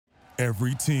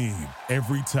Every team,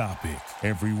 every topic,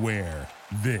 everywhere.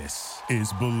 This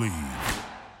is Believe.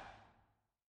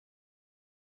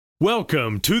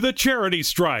 Welcome to the Charity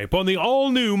Stripe on the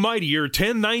all-new Mightier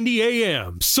 1090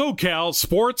 AM SoCal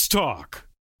Sports Talk.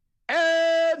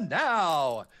 And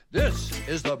now, this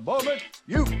is the moment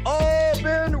you've all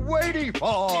been waiting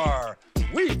for.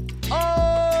 We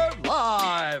are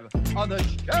live on the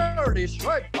Charity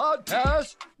Stripe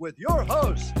podcast with your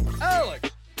hosts,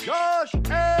 Alex, Josh,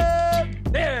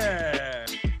 and Nick.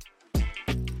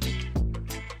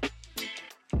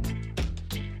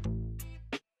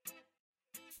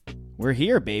 We're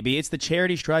here, baby. It's the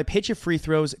Charity Stripe. Hit your free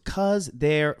throws because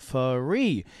they're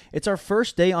free. It's our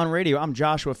first day on radio. I'm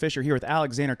Joshua Fisher here with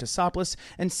Alexander Tassopoulos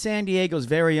and San Diego's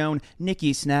very own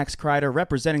Nikki Snacks Kreider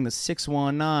representing the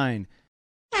 619.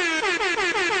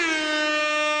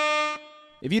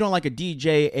 If you don't like a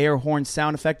DJ air horn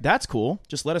sound effect, that's cool.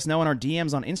 Just let us know in our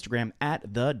DMs on Instagram at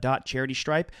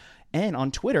the.charitystripe and on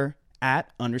Twitter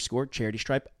at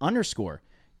 _charitystripe_.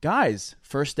 Guys,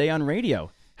 first day on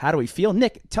radio. How do we feel?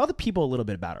 Nick, tell the people a little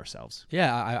bit about ourselves.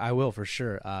 Yeah, I will for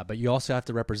sure. But you also have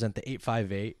to represent the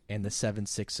 858 and the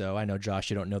 760. I know,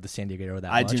 Josh, you don't know the San Diego area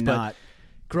that much. I do not.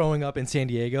 Growing up in San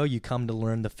Diego, you come to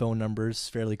learn the phone numbers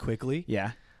fairly quickly.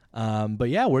 Yeah. But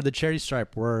yeah, we're the Charity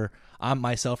Stripe. I'm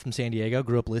myself from San Diego,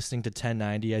 grew up listening to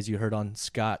 1090, as you heard on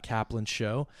Scott Kaplan's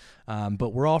show.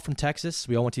 But we're all from Texas.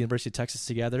 We all went to the University of Texas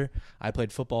together. I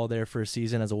played football there for a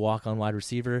season as a walk-on wide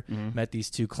receiver. Met these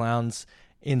two clowns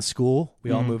in school. We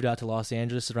all moved out to Los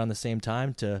Angeles around the same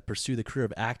time to pursue the career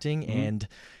of acting and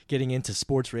getting into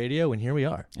sports radio, and here we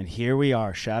are. And here we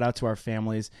are. Shout out to our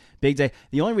families. Big day.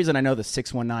 The only reason I know the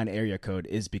 619 area code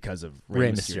is because of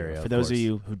Rey Mysterio. For those of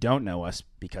you who don't know us,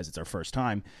 because it's our first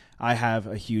time, I have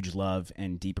a huge love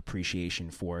and deep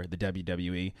appreciation for the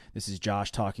WWE. This is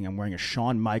Josh talking. I'm wearing a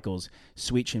Shawn Michaels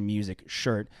Sweet Chin Music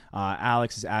shirt.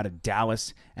 Alex is out of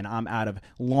Dallas, and I'm out of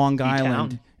Long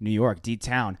Island, New York,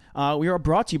 D-Town. We are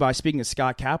brought to you by, speaking of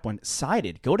Scott Kaplan,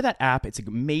 Sided. Go to that app. It's an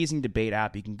amazing debate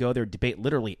app. You can go there, debate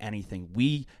literally anything.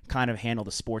 We kind of handle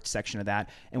the sports section of that,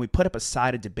 and we put up a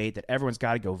sided debate that everyone's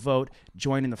got to go vote,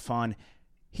 join in the fun.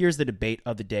 Here's the debate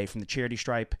of the day from the Charity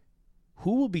Stripe.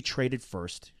 Who will be traded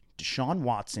first, Deshaun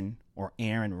Watson or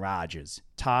Aaron Rodgers?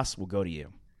 Toss, will go to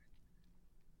you.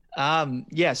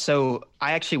 Yeah, so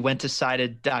I actually went to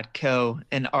sided.co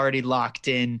and already locked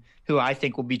in who I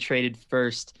think will be traded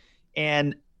first.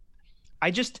 And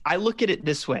I look at it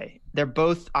this way. They're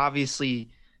both obviously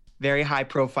very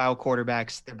high-profile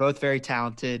quarterbacks. They're both very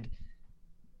talented.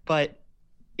 But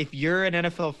if you're an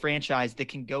NFL franchise that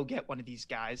can go get one of these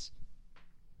guys,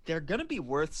 they're going to be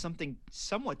worth something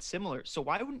somewhat similar. So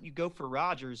why wouldn't you go for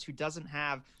Rodgers, who doesn't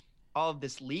have all of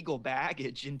this legal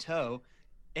baggage in tow,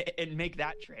 and make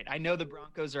that trade? I know the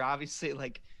Broncos are obviously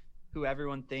like who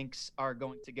everyone thinks are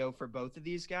going to go for both of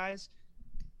these guys.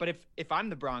 But if I'm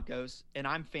the Broncos and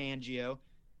I'm Fangio,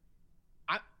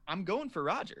 I'm going for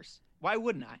Rodgers. Why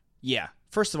wouldn't I? Yeah.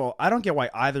 First of all, I don't get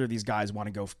why either of these guys want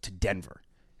to go to Denver.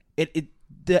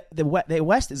 The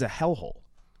West is a hellhole.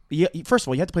 First of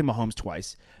all, you have to play Mahomes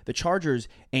twice. The Chargers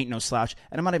ain't no slouch,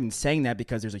 and I'm not even saying that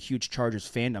because there's a huge Chargers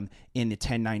fandom in the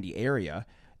 1090 area.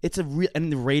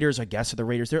 And the Raiders, I guess,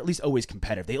 they're at least always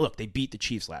competitive. They beat the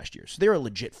Chiefs last year, so they're a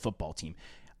legit football team.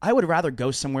 I would rather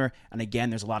go somewhere, and again,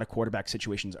 there's a lot of quarterback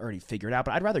situations already figured out,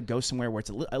 but I'd rather go somewhere where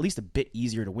it's at least a bit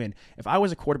easier to win. If I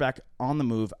was a quarterback on the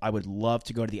move, I would love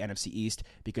to go to the NFC East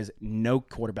because no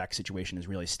quarterback situation is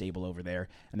really stable over there,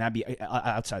 and that'd be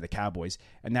outside the Cowboys,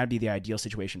 and that'd be the ideal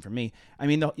situation for me. I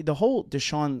mean, the whole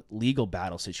Deshaun legal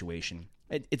battle situation,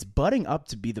 it's budding up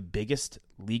to be the biggest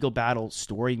legal battle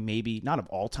story, maybe not of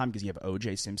all time, because you have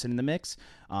O.J. Simpson in the mix.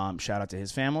 Shout out to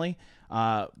his family.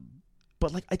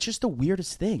 But it's just the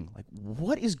weirdest thing.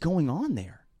 What is going on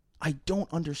there? I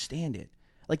don't understand it.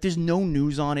 There's no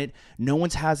news on it. No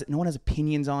one has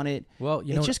opinions on it. Well,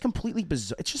 it's just completely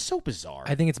bizarre. It's just so bizarre.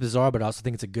 I think it's bizarre, but I also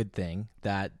think it's a good thing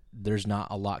that there's not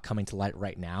a lot coming to light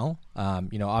right now.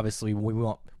 Obviously we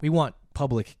want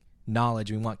public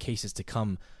knowledge. We want cases to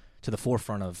come to the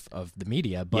forefront of the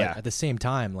media, but at the same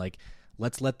time,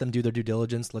 let's let them do their due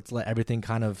diligence. Let's let everything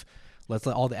let's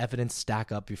let all the evidence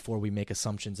stack up before we make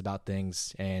assumptions about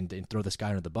things and throw this guy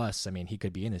under the bus. I mean, he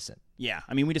could be innocent. Yeah.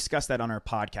 I mean, we discussed that on our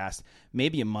podcast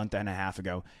maybe a month and a half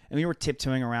ago, and we were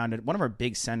tiptoeing around it. One of our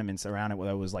big sentiments around it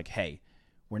was like, hey,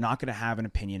 we're not going to have an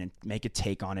opinion and make a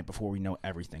take on it before we know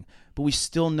everything. But we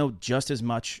still know just as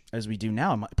much as we do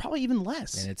now, probably even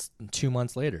less. And it's 2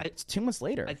 months later. It's 2 months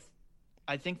later.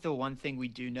 I think the one thing we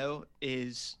do know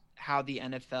is how the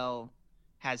NFL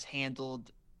has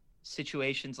handled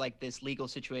situations like this, legal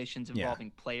situations involving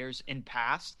players in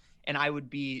past, And I would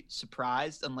be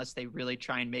surprised, unless they really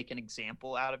try and make an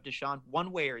example out of Deshaun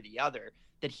one way or the other,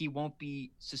 that he won't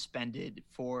be suspended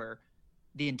for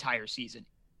the entire season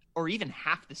or even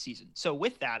half the season. So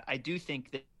with that, I do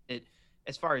think that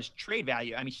as far as trade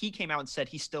value, I mean, he came out and said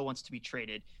he still wants to be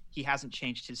traded. He hasn't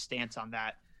changed his stance on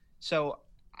that. So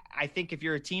I think if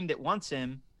you're a team that wants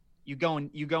him, you go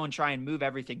and try and move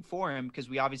everything for him, because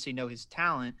we obviously know his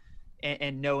talent,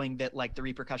 and knowing that like the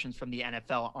repercussions from the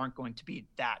NFL aren't going to be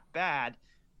that bad.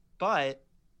 But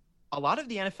a lot of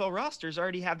the NFL rosters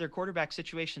already have their quarterback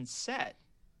situation set,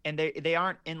 and they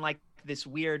aren't in like this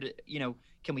weird,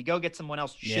 can we go get someone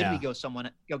else? Should we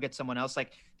go get someone else?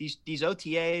 Like these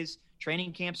OTAs,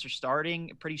 training camps are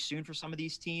starting pretty soon for some of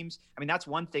these teams. I mean, that's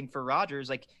one thing for Rodgers.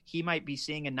 Like he might be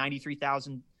seeing a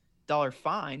 $93,000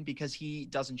 fine because he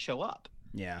doesn't show up.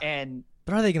 Yeah.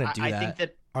 But are they going to do that? I think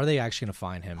that. Are they actually going to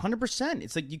fine him? 100%.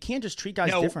 It's like you can't just treat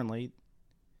guys differently.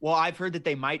 Well, I've heard that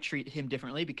they might treat him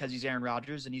differently because he's Aaron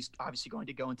Rodgers and he's obviously going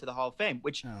to go into the Hall of Fame,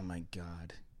 which oh my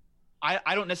God.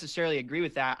 I don't necessarily agree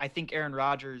with that. I think Aaron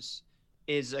Rodgers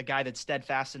is a guy that's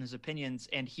steadfast in his opinions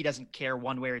and he doesn't care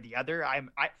one way or the other.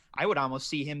 I would almost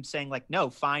see him saying like, no,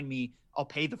 fine me. I'll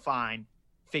pay the fine,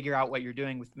 figure out what you're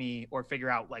doing with me, or figure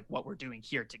out like what we're doing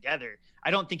here together. I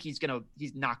don't think he's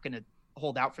not going to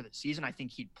hold out for the season. I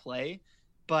think he'd play.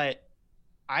 But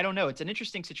I don't know. It's an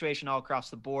interesting situation all across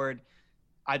the board.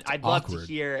 I'd love to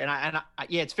hear, and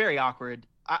yeah, it's very awkward.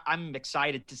 I'm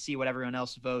excited to see what everyone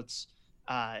else votes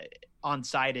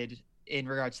on-sided in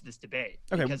regards to this debate,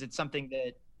 because it's something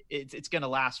that it's going to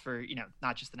last for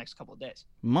not just the next couple of days,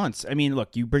 months. I mean,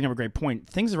 look, you bring up a great point.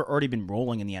 Things have already been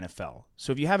rolling in the NFL.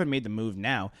 So if you haven't made the move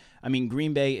now, I mean,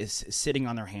 Green Bay is sitting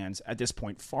on their hands at this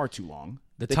point far too long.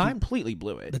 They completely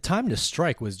blew it. The time to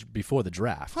strike was before the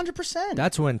draft. 100%.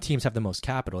 That's when teams have the most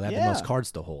capital. They have the most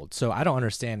cards to hold. So I don't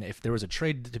understand, if there was a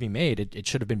trade to be made, it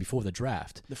should have been before the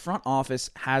draft. The front office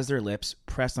has their lips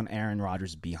pressed on Aaron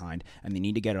Rodgers' behind, and they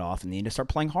need to get it off, and they need to start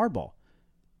playing hardball.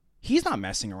 He's not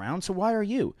messing around, so why are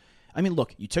you? I mean,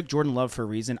 look, you took Jordan Love for a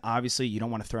reason. Obviously, you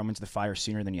don't want to throw him into the fire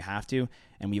sooner than you have to.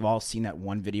 And we've all seen that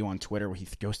one video on Twitter where he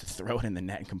goes to throw it in the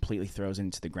net and completely throws it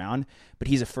into the ground. But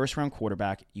he's a first-round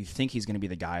quarterback. You think he's going to be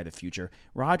the guy of the future.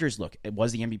 Rodgers, look,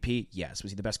 was the MVP? Yes.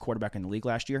 Was he the best quarterback in the league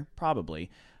last year? Probably.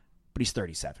 But he's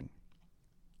 37.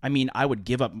 I mean, I would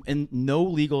give up. And no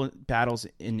legal battles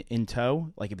in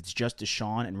tow. Like, if it's just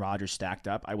Deshaun and Rodgers stacked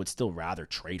up, I would still rather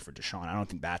trade for Deshaun. I don't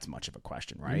think that's much of a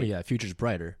question, right? Yeah, future's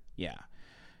brighter. Yeah.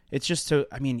 It's just so,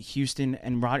 I mean, Houston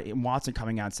and Watson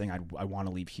coming out saying, I want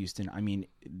to leave Houston. I mean,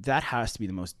 that has to be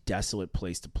the most desolate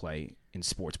place to play in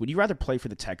sports. Would you rather play for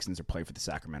the Texans or play for the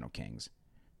Sacramento Kings?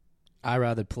 I'd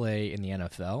rather play in the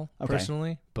NFL,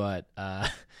 personally. But,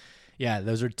 yeah,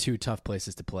 those are two tough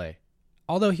places to play.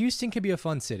 Although Houston can be a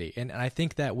fun city. And I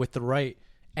think that with the right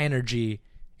energy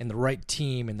and the right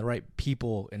team and the right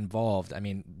people involved, I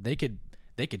mean, they could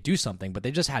do something. But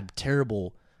they just had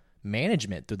terrible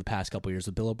management through the past couple of years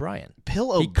with Bill O'Brien.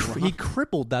 He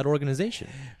crippled that organization.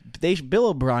 Bill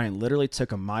O'Brien literally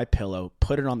took a MyPillow,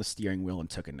 put it on the steering wheel, and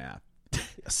took a nap.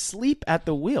 Sleep at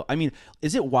the wheel. I mean,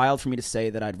 is it wild for me to say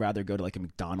that I'd rather go to like a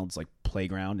McDonald's like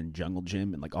playground and jungle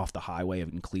gym and like off the highway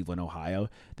in Cleveland, Ohio,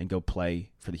 than go play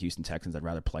for the Houston Texans? I'd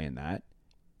rather play in that.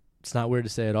 It's not weird to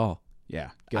say at all.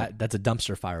 Yeah. That's a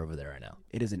dumpster fire over there right now.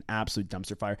 It is an absolute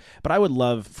dumpster fire. But I would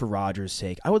love, for Rodgers'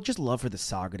 sake, I would just love for the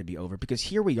saga to be over, because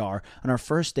here we are on our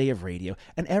first day of radio,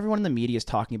 and everyone in the media is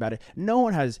talking about it. No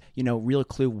one has, real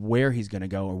clue where he's going to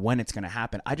go or when it's going to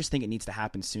happen. I just think it needs to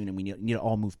happen soon, and we need to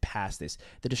all move past this.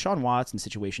 The Deshaun Watson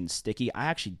situation is sticky. I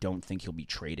actually don't think he'll be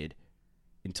traded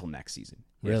until next season.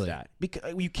 Really?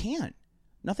 Because you can't.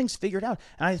 Nothing's figured out.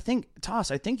 And I think,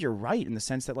 Toss, you're right in the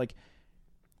sense that, like,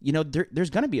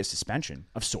 there's going to be a suspension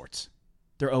of sorts.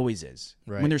 There always is.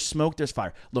 Right. When there's smoke, there's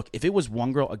fire. Look, if it was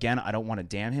one girl, again, I don't want to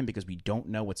damn him because we don't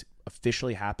know what's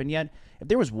officially happened yet. If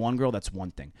there was one girl, that's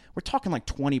one thing. We're talking like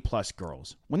 20-plus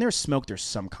girls. When there's smoke, there's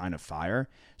some kind of fire.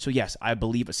 So, yes, I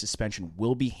believe a suspension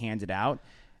will be handed out.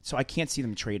 So I can't see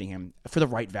them trading him for the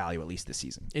right value, at least this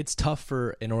season. It's tough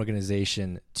for an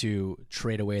organization to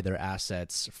trade away their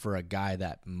assets for a guy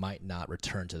that might not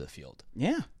return to the field.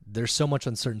 Yeah. There's so much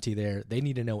uncertainty there. They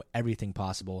need to know everything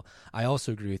possible. I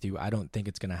also agree with you. I don't think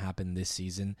it's going to happen this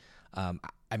season.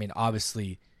 I mean,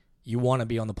 obviously, you want to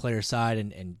be on the player side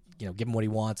and give him what he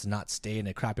wants and not stay in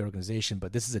a crappy organization,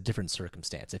 but this is a different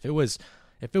circumstance. If it was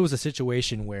a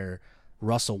situation where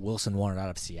Russell Wilson wanted out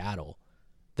of Seattle,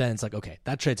 then it's like, okay,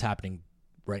 that trade's happening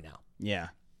right now. Yeah.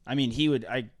 I mean,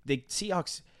 the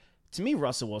Seahawks, to me,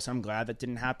 Russell Wilson, I'm glad that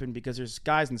didn't happen, because there's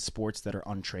guys in sports that are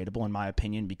untradeable, in my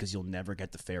opinion, because you'll never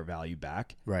get the fair value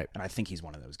back. Right. And I think he's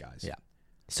one of those guys. Yeah.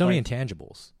 So many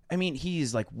intangibles. I mean,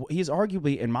 he's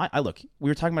arguably in my. We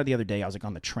were talking about it the other day. I was like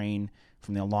on the train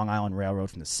from the Long Island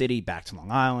Railroad from the city back to Long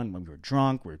Island when we were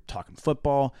drunk. We were talking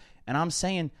football, and I'm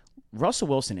saying Russell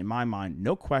Wilson, in my mind,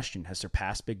 no question, has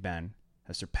surpassed Big Ben.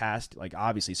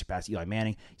 Obviously surpassed Eli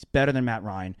Manning. He's better than Matt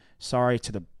Ryan. Sorry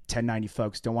to the 1090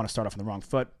 folks. Don't want to start off on the wrong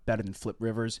foot. Better than Flip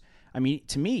Rivers. I mean,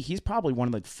 to me, he's probably one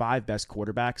of the 5 best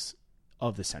quarterbacks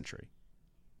of the century.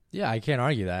 Yeah, I can't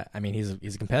argue that. I mean,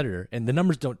 he's a competitor, and the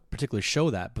numbers don't particularly show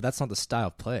that, but that's not the style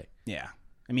of play. Yeah.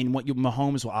 I mean,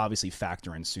 Mahomes will obviously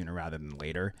factor in sooner rather than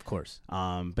later. Of course.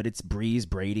 But it's Breeze,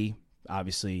 Brady,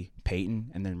 obviously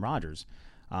Peyton, and then Rodgers.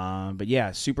 But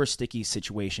yeah, super sticky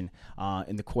situation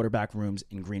in the quarterback rooms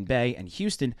in Green Bay and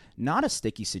Houston. Not a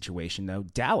sticky situation, though.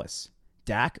 Dallas.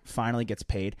 Dak finally gets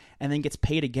paid and then gets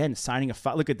paid again, signing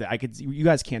a look at that. You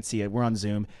guys can't see it. We're on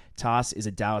Zoom. Toss is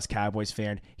a Dallas Cowboys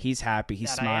fan. He's happy.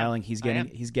 He's smiling. He's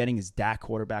getting his Dak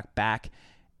quarterback back,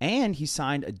 and he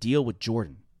signed a deal with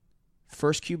Jordan.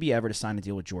 First QB ever to sign a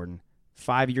deal with Jordan.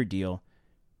 5-year deal.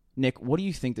 Nick, what do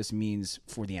you think this means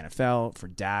for the NFL, for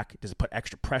Dak? Does it put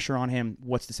extra pressure on him?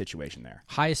 What's the situation there?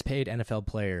 Highest paid NFL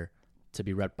player to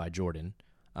be repped by Jordan.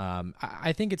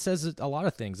 I think it says a lot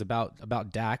of things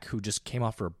about Dak, who just came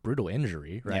off for a brutal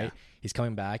injury, right? Yeah. He's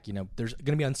coming back. There's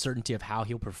going to be uncertainty of how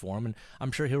he'll perform, and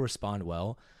I'm sure he'll respond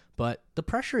well. But the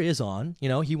pressure is on.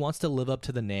 He wants to live up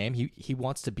to the name. He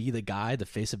wants to be the guy, the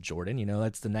face of Jordan.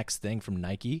 That's the next thing from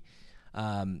Nike.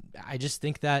 I just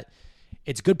think that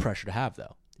it's good pressure to have,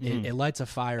 though. It lights a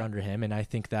fire under him, and I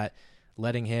think that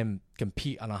letting him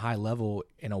compete on a high level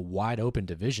in a wide open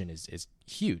division is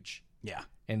huge. Yeah.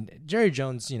 And Jerry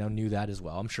Jones, knew that as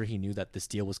well. I'm sure he knew that this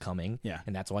deal was coming. Yeah.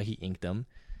 And that's why he inked him.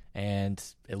 And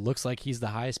it looks like he's the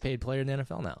highest paid player in the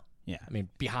NFL now. Yeah. I mean,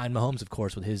 behind Mahomes, of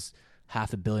course, with his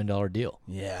 $500 million deal.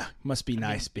 Yeah. Must be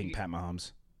nice being Pat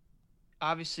Mahomes.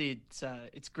 Obviously,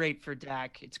 it's great for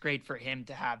Dak. It's great for him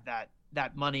to have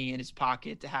that money in his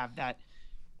pocket, to have that,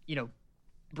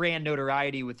 brand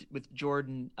notoriety with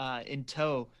Jordan in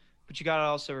tow. But you got to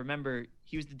also remember,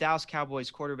 he was the Dallas Cowboys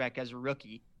quarterback as a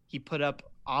rookie. He put up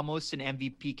almost an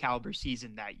MVP caliber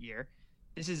season that year.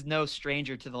 This is no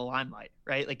stranger to the limelight,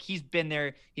 right? Like, he's been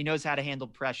there. He knows how to handle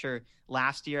pressure.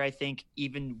 Last year, I think,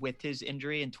 even with his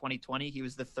injury in 2020, he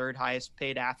was the 3rd highest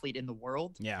paid athlete in the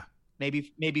world. Yeah.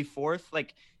 Maybe 4th.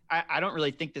 Like, I don't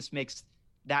really think this makes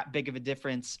that big of a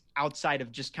difference outside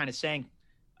of just kind of saying,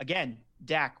 again,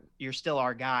 Dak, you're still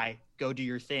our guy. Go do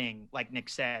your thing. Like Nick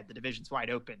said, the division's wide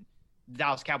open. The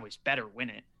Dallas Cowboys better win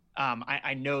it.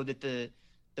 I know that the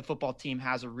football team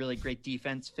has a really great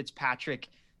defense. Fitzpatrick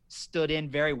stood in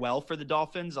very well for the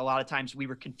Dolphins. A lot of times we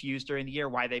were confused during the year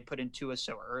why they put in Tua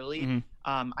so early.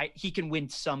 He can win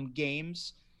some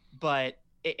games,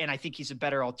 and I think he's a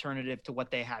better alternative to what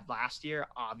they had last year,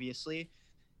 obviously.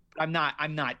 But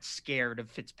I'm not scared of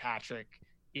Fitzpatrick.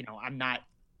 I'm not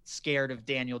scared of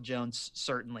Daniel Jones,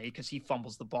 certainly, because he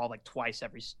fumbles the ball like twice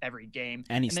every game.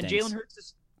 And then Jalen Hurts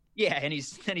is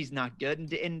he's not good.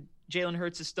 And Jalen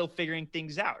Hurts is still figuring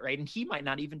things out, right? And he might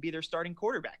not even be their starting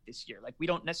quarterback this year. Like, we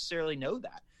don't necessarily know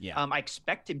that. Yeah. I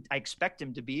expect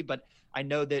him to be, but I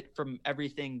know that from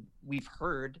everything we've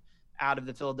heard out of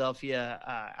the Philadelphia,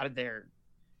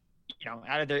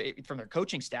 from their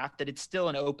coaching staff, that it's still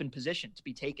an open position to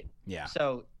be taken. Yeah.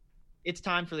 So it's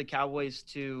time for the Cowboys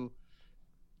to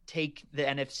take the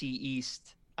NFC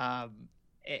East.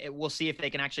 We'll see if they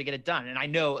can actually get it done. And I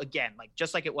know, again, like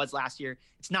just like it was last year,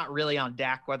 it's not really on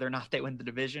Dak whether or not they win the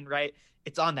division, right?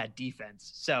 It's on that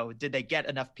defense. So did they get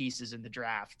enough pieces in the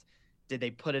draft? Did they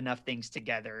put enough things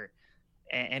together?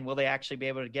 And will they actually be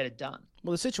able to get it done?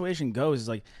 Well, the situation goes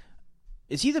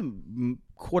is he the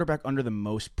quarterback under the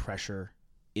most pressure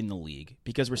in the league?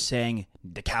 Because we're saying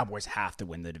the Cowboys have to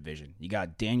win the division. You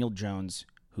got Daniel Jones,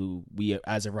 who we,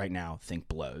 as of right now, think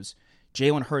blows.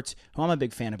 Jalen Hurts, who I'm a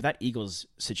big fan of. That Eagles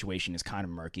situation is kind of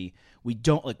murky. We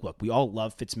don't look, we all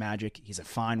love Fitzmagic. He's a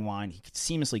fine wine. He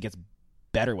seamlessly gets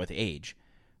better with age,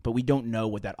 but we don't know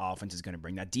what that offense is going to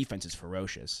bring. That defense is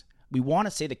ferocious. We want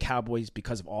to say the Cowboys,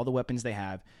 because of all the weapons they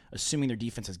have, assuming their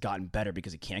defense has gotten better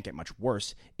because it can't get much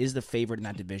worse, is the favorite in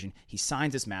that division. He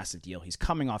signs this massive deal. He's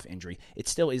coming off injury. It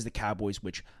still is the Cowboys,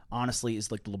 which honestly is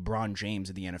like the LeBron James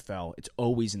of the NFL. It's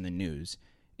always in the news.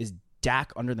 Is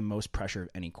Dak under the most pressure of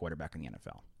any quarterback in the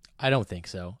NFL? I don't think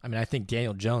so. I mean, I think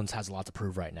Daniel Jones has a lot to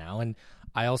prove right now. And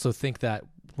I also think that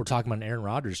we're talking about an Aaron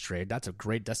Rodgers trade. That's a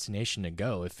great destination to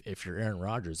go if you're Aaron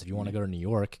Rodgers. If you want to go to New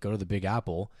York, go to the Big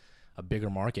Apple, a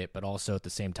bigger market, but also at the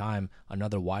same time,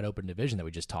 another wide open division that we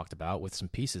just talked about with some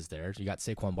pieces there. You got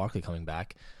Saquon Barkley coming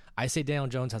back. I say Daniel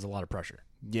Jones has a lot of pressure.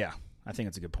 Yeah, I think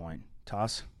that's a good point.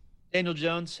 Toss? Daniel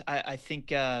Jones, I think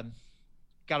got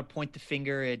to point the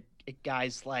finger at at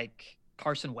guys like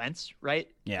Carson Wentz, right?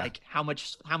 Yeah. Like how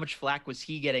much flack was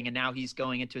he getting, and now he's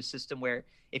going into a system where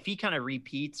if he kind of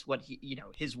repeats what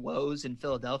his woes in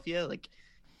Philadelphia, like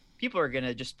people are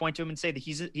gonna just point to him and say that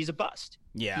he's a bust.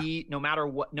 Yeah. He no matter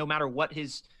what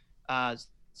his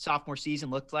sophomore season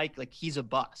looked like he's a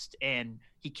bust, and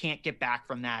he can't get back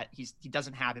from that. He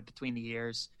doesn't have it between the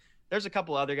ears. There's a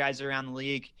couple other guys around the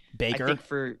league. Baker.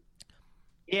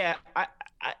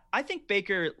 I think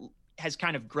Baker has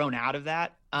kind of grown out of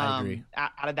that. I agree.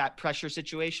 Out of that pressure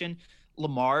situation.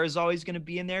 Lamar is always going to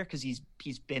be in there because he's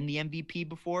been the MVP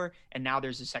before, and now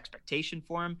there's this expectation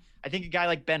for him. I think a guy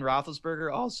like Ben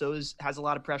Roethlisberger also has a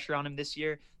lot of pressure on him this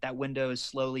year. That window is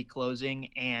slowly closing,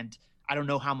 and I don't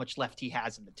know how much left he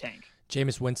has in the tank.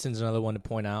 Jameis Winston's another one to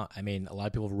point out. I mean, a lot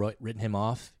of people have written him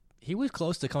off. He was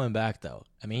close to coming back, though.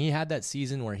 I mean, he had that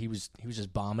season where he was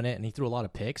just bombing it, and he threw a lot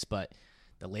of picks, but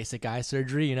the LASIK eye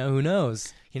surgery, who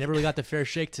knows? He never really got the fair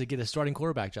shake to get a starting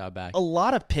quarterback job back. A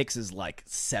lot of picks is like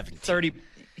 17. 30.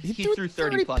 He threw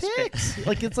 30 plus picks.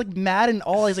 Like it's like Madden.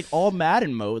 He's like all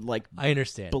Madden mode. Like I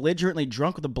understand. Belligerently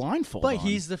drunk with a blindfold. But on.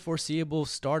 he's the foreseeable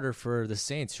starter for the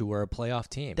Saints, who are a playoff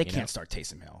team. They can't start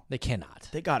Taysom Hill. They cannot.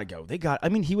 They got to go. I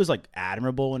mean, he was like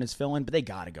admirable in his fill-in, but they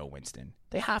got to go Winston.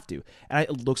 They have to. And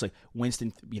it looks like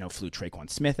Winston, flew Traquan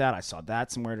Smith out. I saw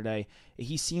that somewhere today.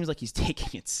 He seems like he's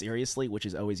taking it seriously, which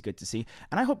is always good to see.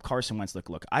 And I hope Carson Wentz,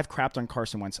 look, I've crapped on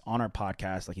Carson Wentz on our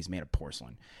podcast like he's made of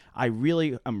porcelain. I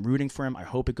really am rooting for him. I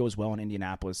hope it goes well in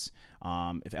Indianapolis.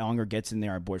 If Ellinger gets in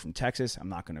there, our boy from Texas, I'm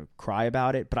not going to cry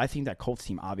about it. But I think that Colts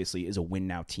team obviously is a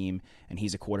win-now team, and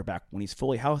he's a quarterback when he's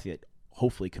fully healthy that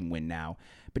hopefully can win now.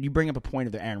 But you bring up a point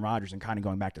of the Aaron Rodgers and kind of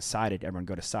going back to Sided. Everyone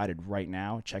go to Sided right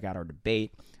now. Check out our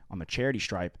debate on the Charity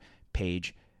Stripe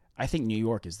page. I think New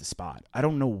York is the spot. I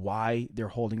don't know why they're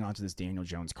holding on to this Daniel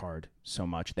Jones card so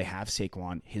much. They have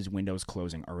Saquon. His window's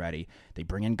closing already. They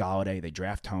bring in Galladay. They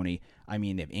draft Tony. I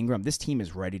mean, they have Ingram. This team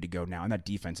is ready to go now, and that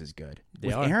defense is good.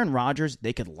 With Aaron Rodgers,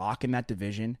 they could lock in that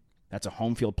division. That's a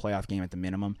home field playoff game at the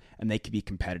minimum, and they could be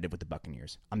competitive with the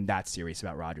Buccaneers. I'm that serious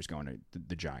about Rodgers going to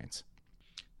the Giants.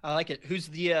 I like it. Who's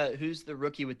the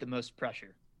rookie with the most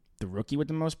pressure? The rookie with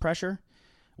the most pressure?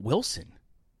 Wilson.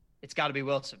 It's got to be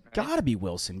Wilson, right? Got to be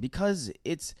Wilson because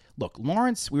look,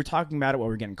 Lawrence, we were talking about it while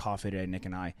we were getting coffee today, Nick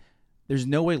and I. There's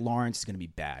no way Lawrence is going to be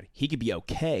bad. He could be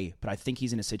okay, but I think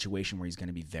he's in a situation where he's going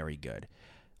to be very good.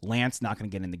 Lance not going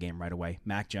to get in the game right away.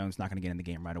 Mac Jones not going to get in the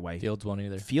game right away. Fields won't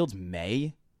either. Fields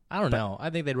may. I don't know.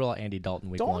 I think they'd roll out Andy Dalton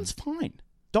week one.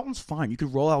 Dalton's fine. You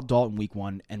could roll out Dalton week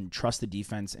one and trust the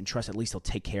defense and trust at least he'll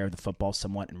take care of the football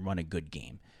somewhat and run a good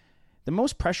game. The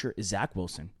most pressure is Zach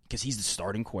Wilson because he's the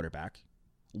starting quarterback.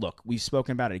 Look, we've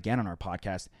spoken about it again on our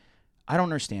podcast. I don't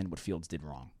understand what Fields did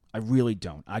wrong. I really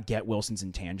don't. I get Wilson's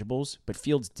intangibles, but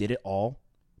Fields did it all,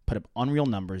 put up unreal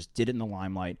numbers, did it in the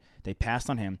limelight. They passed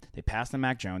on him. They passed on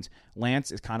Mac Jones.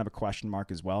 Lance is kind of a question mark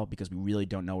as well because we really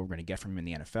don't know what we're going to get from him in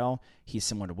the NFL. He's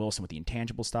similar to Wilson with the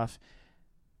intangible stuff.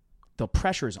 The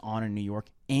pressure is on in New York,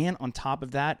 and on top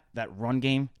of that run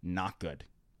game, not good.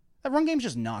 That run game is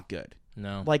just not good.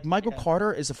 No. Like Michael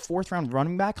Carter is a fourth-round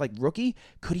running back, like rookie.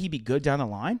 Could he be good down the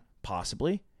line?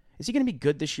 Possibly. Is he going to be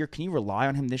good this year? Can you rely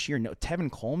on him this year? No.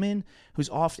 Tevin Coleman, who's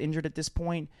oft injured at this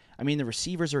point. I mean, the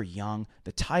receivers are young.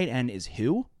 The tight end is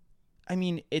who? I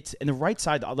mean, it's and the left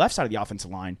side of the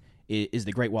offensive line is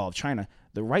the Great Wall of China.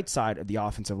 The right side of the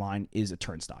offensive line is a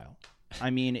turnstile. I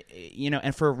mean,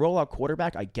 and for a rollout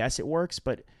quarterback, I guess it works,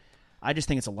 but I just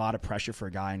think it's a lot of pressure for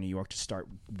a guy in New York to start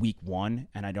week one,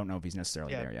 and I don't know if he's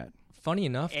necessarily there yet. Funny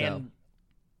enough, though.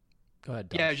 Go ahead,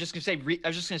 Doug. Yeah, I was just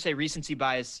gonna say recency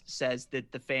bias says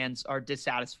that the fans are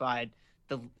dissatisfied.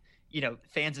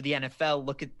 Fans of the NFL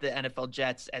look at the NFL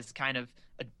Jets as kind of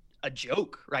a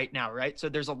joke right now, right? So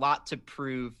there's a lot to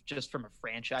prove just from a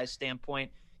franchise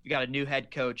standpoint. You got a new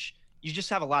head coach. You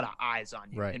just have a lot of eyes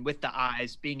on you, right. And with the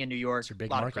eyes being in New York, it's a big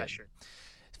lot market. Of pressure.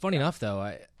 Funny enough, though,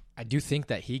 I do think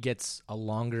that he gets a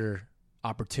longer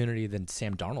opportunity than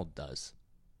Sam Darnold does.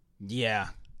 Yeah.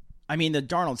 I mean, the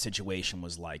Darnold situation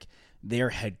was like their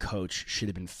head coach should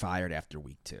have been fired after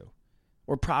week 2.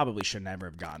 Or probably should never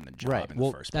have gotten the job in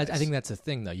the first place. I think that's the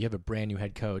thing, though. You have a brand new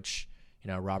head coach.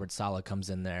 Robert Saleh comes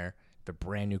in there, the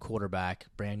brand new quarterback,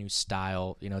 brand new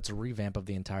style. It's a revamp of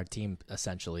the entire team,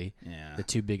 essentially. Yeah. The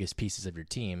two biggest pieces of your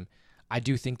team. I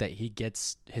do think that he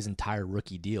gets his entire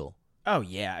rookie deal. Oh,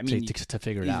 yeah. I mean, to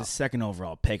figure it out. He's the second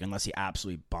overall pick. Unless he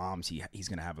absolutely bombs, he's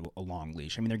going to have a long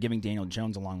leash. I mean, they're giving Daniel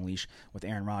Jones a long leash with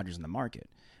Aaron Rodgers in the market.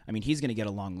 I mean, he's going to get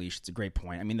a long leash. It's a great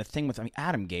point. I mean, the thing with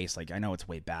Adam Gase, I know it's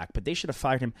way back, but they should have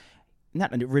fired him.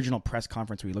 not an original press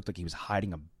conference where he looked like he was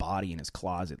hiding a body in his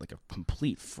closet, like a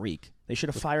complete freak. They should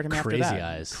have fired him after that. Crazy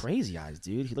eyes. Crazy eyes,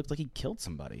 dude. He looked like he killed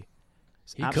somebody.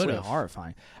 It's He absolutely could've.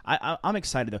 horrifying. I'm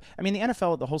excited, though. I mean, the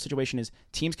NFL, the whole situation is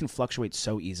teams can fluctuate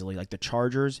so easily. Like the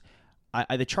Chargers,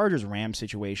 the Chargers-Rams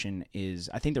situation is,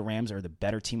 I think the Rams are the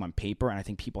better team on paper, and I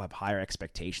think people have higher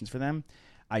expectations for them.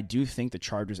 I do think the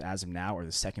Chargers, as of now, are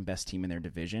the second best team in their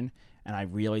division, and I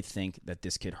really think that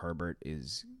this kid Herbert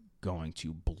is going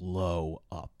to blow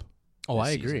up. Oh,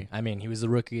 I season. agree. I mean, he was the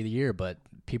rookie of the year, but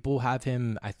people have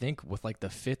him, I think, with like the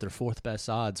 5th or 4th best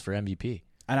odds for MVP.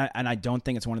 And I don't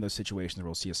think it's one of those situations where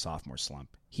we'll see a sophomore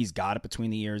slump. He's got it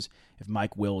between the ears. If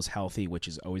Mike Will is healthy, which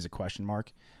is always a question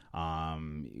mark,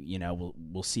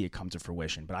 we'll see it come to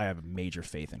fruition. But I have major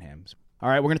faith in him. All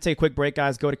right, we're going to take a quick break,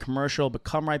 guys. Go to commercial, but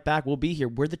come right back. We'll be here.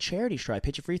 We're the Charity Stripe.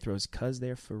 Hit your free throws because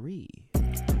they're free.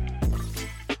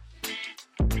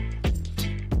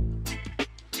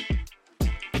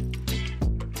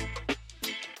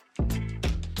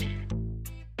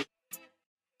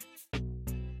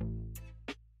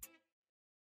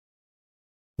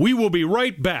 We will be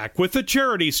right back with the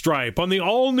Charity Stripe on the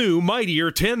all-new Mightier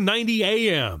 1090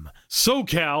 AM,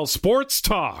 SoCal Sports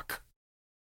Talk.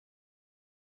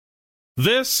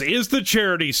 This is the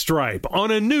Charity Stripe on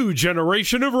a new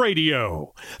generation of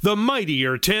radio, the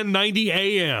Mightier 1090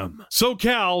 AM,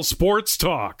 SoCal Sports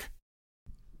Talk.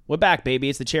 We're back, baby.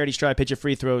 It's the Charity Stripe. Hit your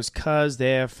free throws because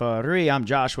they're free. I'm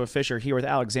Joshua Fisher here with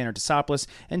Alexander Tesopoulos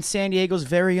and San Diego's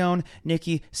very own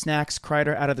Nikki Snacks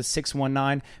Kreider out of the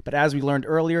 619. But as we learned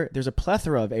earlier, there's a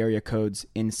plethora of area codes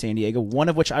in San Diego, one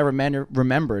of which I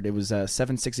remembered. It was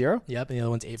 760. Yep, and the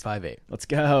other one's 858. Let's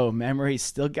go. Memory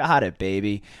still got it,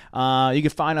 baby. You can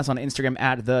find us on Instagram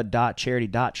at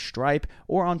the.charity.stripe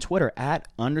or on Twitter at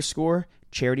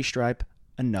 _charitystripe,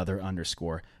 another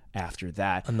underscore. After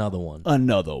that, Another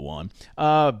one.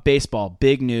 Baseball,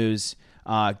 big news.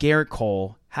 Garrett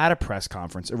Cole had a press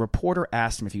conference. A reporter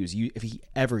asked him if he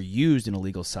ever used an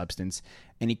illegal substance,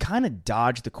 and he kind of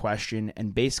dodged the question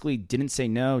and basically didn't say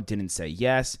no, didn't say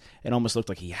yes. It almost looked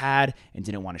like he had and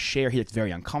didn't want to share. He looked very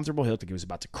uncomfortable. He looked like he was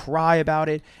about to cry about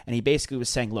it, and he basically was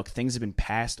saying, look, things have been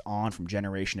passed on from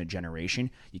generation to generation.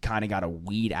 You kind of got to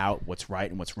weed out what's right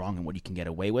and what's wrong and what you can get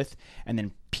away with. And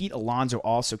then Pete Alonso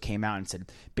also came out and said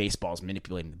baseball's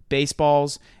manipulating the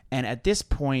baseballs. And at this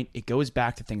point, it goes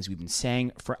back to things we've been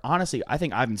saying for, honestly, I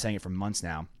think I've been saying it for months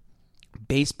now.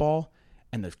 Baseball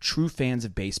and the true fans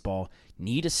of baseball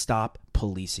need to stop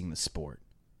policing the sport.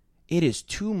 It is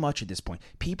too much at this point.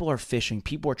 People are fishing.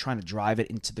 People are trying to drive it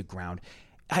into the ground.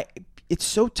 It's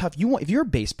so tough. If you're a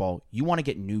baseball, you want to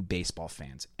get new baseball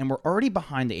fans. And we're already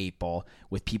behind the 8 ball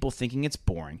with people thinking it's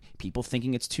boring, people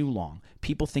thinking it's too long,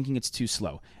 people thinking it's too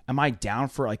slow. Am I down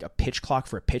for like a pitch clock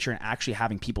for a pitcher and actually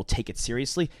having people take it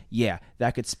seriously? Yeah,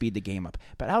 that could speed the game up.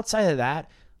 But outside of that,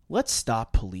 let's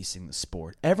stop policing the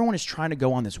sport. Everyone is trying to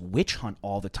go on this witch hunt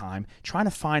all the time, trying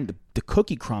to find the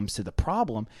cookie crumbs to the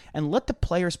problem, and let the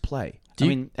players play.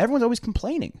 Everyone's always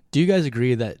complaining. Do you guys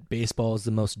agree that baseball is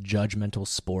the most judgmental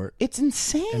sport It's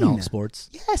insane. in all sports?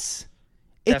 Yes.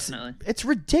 Definitely. It's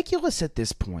ridiculous at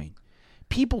this point.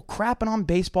 People crapping on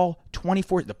baseball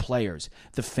 24, the players,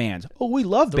 the fans. Oh, we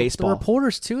love baseball. The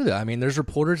reporters, too, though. I mean, there's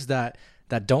reporters that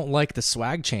don't like the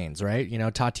swag chains, right? You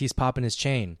know, Tatis popping his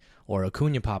chain or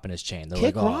Acuna popping his chain. They're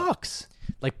Kick like, rocks.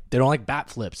 Like, they don't like bat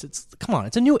flips. Come on,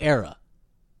 it's a new era.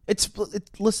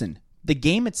 Listen, the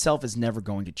game itself is never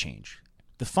going to change.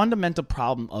 The fundamental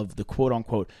problem of the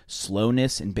quote-unquote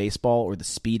slowness in baseball or the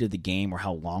speed of the game or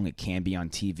how long it can be on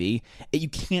TV, you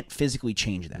can't physically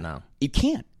change that. No. You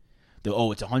can't.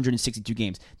 It's 162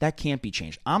 games. That can't be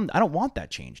changed. I don't want that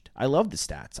changed. I love the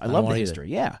stats. I love the history.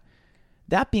 Yeah.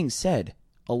 That being said,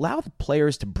 allow the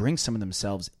players to bring some of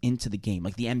themselves into the game.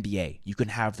 Like the NBA, you can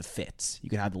have the fits.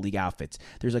 You can have the league outfits.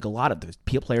 There's like a lot of those.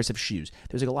 Players have shoes.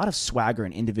 There's like a lot of swagger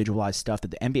and individualized stuff that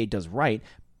the NBA does right,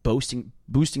 boosting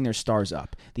their stars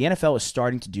up. The NFL is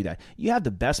starting to do that. You have the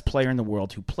best player in the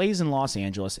world who plays in Los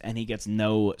Angeles and he gets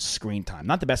no screen time.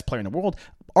 Not the best player in the world,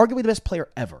 arguably the best player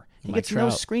ever. He gets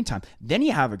no screen time. Then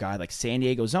you have a guy like San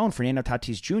Diego's own Fernando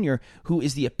Tatis Jr., who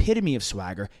is the epitome of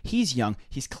swagger. He's young.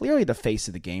 He's clearly the face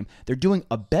of the game. They're doing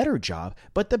a better job,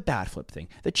 but the bat flip thing,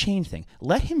 the chain thing,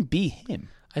 let him be him.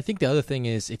 I think the other thing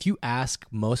is if you ask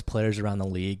most players around the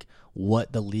league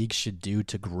what the league should do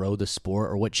to grow the sport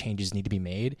or what changes need to be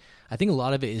made, I think a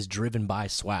lot of it is driven by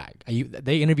swag.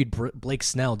 They interviewed Blake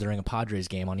Snell during a Padres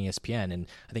game on ESPN, and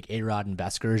I think A-Rod and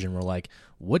Vasgersian were like,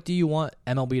 what do you want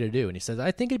MLB to do? And he says,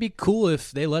 I think it'd be cool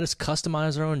if they let us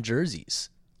customize our own jerseys.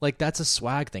 Like, that's a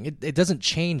swag thing. It doesn't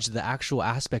change the actual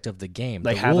aspect of the game.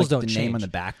 Like, the have rules like, don't the change. name on the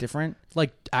back different.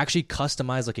 Like, actually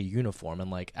customize like a uniform, and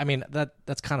like, I mean,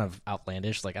 that's kind of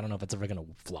outlandish. Like, I don't know if it's ever gonna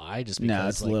fly. Just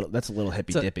because, No, that's a little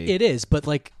hippy dippy. It is, but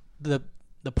like the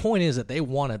point is that they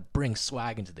want to bring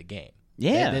swag into the game.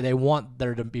 Yeah, they want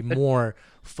there to be more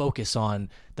focus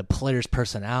on the players'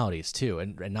 personalities too,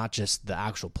 and not just the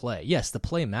actual play. Yes, the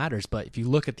play matters, but if you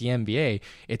look at the NBA,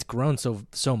 it's grown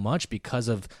so much because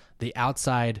of the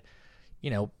outside,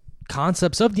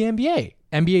 concepts of the NBA.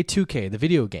 NBA 2K, the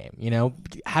video game,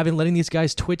 letting these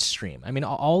guys Twitch stream. I mean,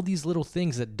 all these little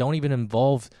things that don't even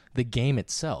involve the game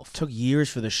itself. Took years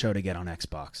for the show to get on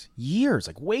Xbox. Years,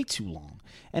 like way too long.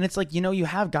 And it's like, you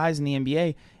have guys in the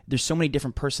NBA, there's so many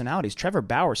different personalities. Trevor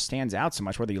Bauer stands out so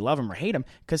much, whether you love him or hate him,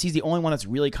 because he's the only one that's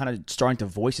really kind of starting to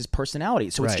voice his personality.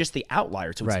 So it's just the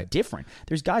outlier, so it's different.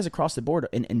 There's guys across the board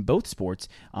in both sports.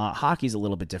 Hockey's a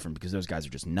little bit different because those guys are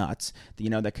just nuts,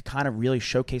 that could kind of really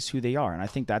showcase who they are. And I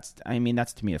think that's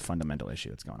to me a fundamental issue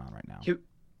that's going on right now.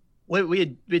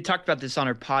 We had talked about this on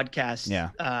our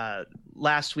podcast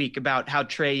last week about how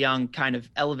Trae Young kind of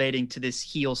elevating to this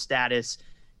heel status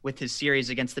with his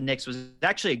series against the Knicks was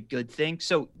actually a good thing.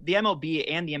 So the MLB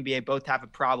and the NBA both have a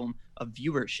problem of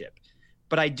viewership.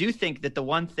 But I do think that the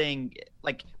one thing,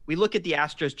 like, we look at the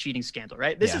Astros cheating scandal,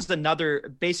 right? This is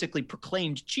another basically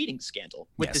proclaimed cheating scandal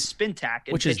with the spin tack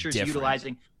and pitchers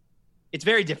utilizing. It's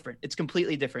very different. It's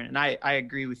completely different. And I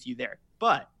agree with you there.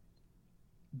 But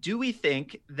do we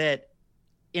think that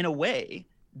in a way,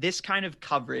 this kind of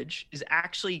coverage is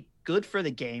actually good for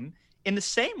the game in the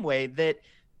same way that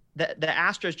the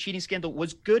Astros cheating scandal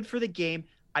was good for the game?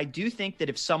 I do think that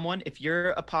if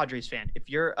you're a Padres fan, if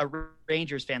you're a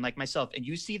Rangers fan like myself, and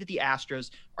you see that the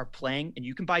Astros are playing and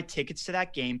you can buy tickets to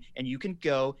that game and you can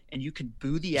go and you can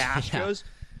boo the Astros,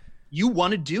 you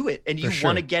want to do it and you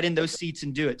want to get in those seats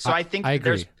and do it. So I think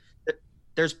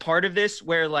there's part of this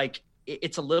where like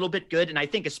it's a little bit good. And I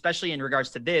think especially in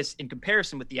regards to this, in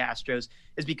comparison with the Astros,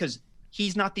 is because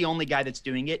he's not the only guy that's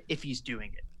doing it if he's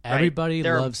doing it. Right?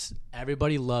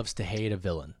 Everybody loves to hate a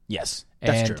villain. Yes,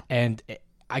 that's true. And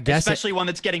I guess especially one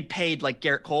that's getting paid like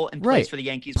Garrett Cole and plays for the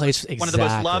Yankees. One of the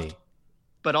most loved,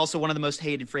 but also one of the most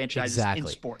hated franchises in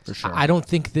sports. For sure. I don't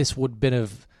think this would have been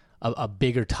a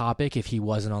bigger topic if he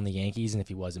wasn't on the Yankees and if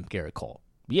he wasn't Garrett Cole.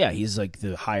 Yeah, he's like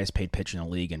the highest paid pitcher in the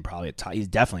league and probably he's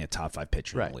definitely a top 5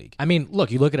 pitcher in the league. I mean,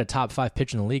 look, you look at a top 5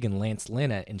 pitcher in the league in Lance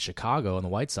Lynn in Chicago and the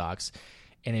White Sox,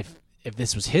 and if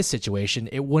this was his situation,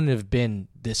 it wouldn't have been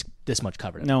this much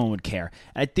coverage. No one would care.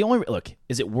 And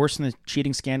is it worse than the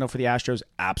cheating scandal for the Astros?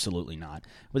 Absolutely not.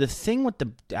 But the thing with the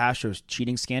Astros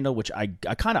cheating scandal, which I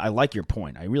like your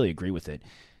point, I really agree with it,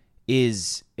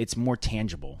 is it's more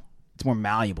tangible. It's more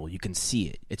malleable. You can see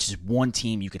it. It's just one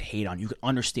team you could hate on. You could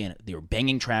understand it. They were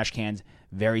banging trash cans.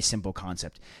 Very simple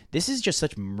concept. This is just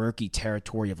such murky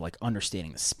territory of like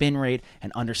understanding the spin rate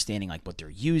and understanding like what they're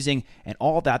using and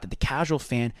all that the casual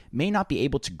fan may not be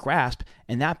able to grasp.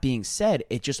 And that being said,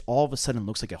 it just all of a sudden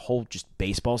looks like a whole just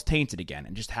baseball's tainted again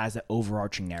and just has that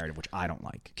overarching narrative, which I don't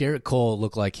like. Garrett Cole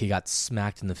looked like he got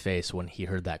smacked in the face when he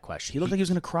heard that question. He looked like he was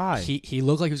going to cry. He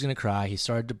looked like he was going to cry. He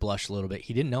started to blush a little bit.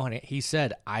 He didn't know he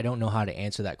said, I don't know how to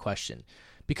answer that question,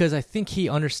 because I think he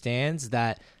understands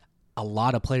that a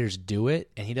lot of players do it,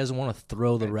 and he doesn't want to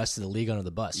throw the rest of the league under the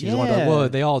bus. He doesn't want to be like, well,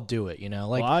 they all do it,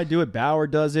 Like, well, I do it. Bauer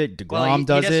does it. DeGrom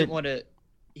does it.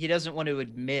 He doesn't want to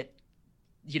admit,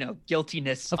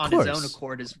 guiltiness on his own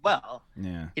accord as well.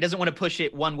 Yeah. He doesn't want to push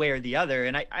it one way or the other.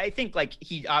 And I think like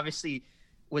he obviously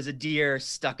was a deer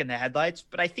stuck in the headlights,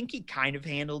 but I think he kind of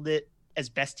handled it as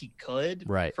best he could.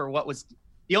 Right. For what was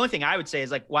the only thing I would say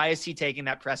is like, why is he taking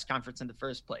that press conference in the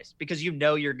first place? Because you're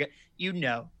going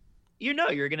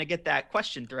to get that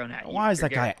question thrown at you. Why is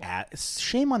that guy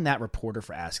shame on that reporter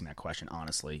for asking that question,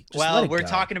 honestly. We're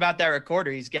talking about that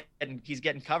reporter. He's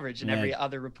getting coverage in every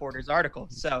other reporter's article.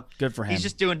 So good for him.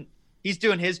 He's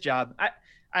doing his job.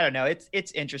 I don't know.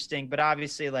 It's interesting, but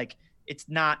obviously like it's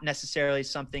not necessarily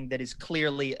something that is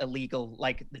clearly illegal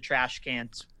like the trash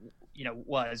cans,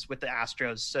 was with the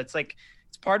Astros. So it's like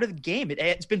it's part of the game.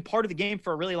 It's been part of the game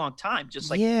for a really long time. Just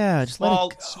like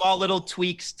small little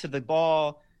tweaks to the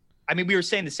ball. I mean, we were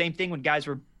saying the same thing when guys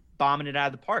were bombing it out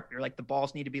of the park. We were like, the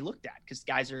balls need to be looked at because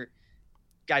guys are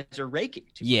raking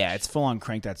too much. It's full on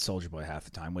crank that Soldier Boy half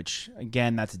the time, which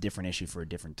again, that's a different issue for a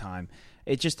different time.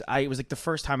 It was like the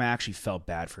first time I actually felt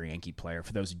bad for a Yankee player.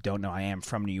 For those who don't know, I am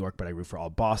from New York, but I root for all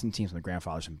Boston teams. My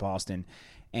grandfather's from Boston.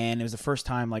 And it was the first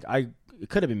time, like, it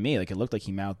could have been me. Like, it looked like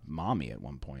he mouthed mommy at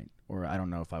one point. Or I don't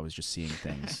know if I was just seeing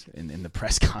things in the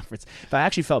press conference. But I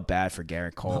actually felt bad for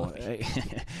Garrett Cole.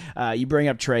 You bring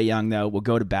up Trae Young, though. We'll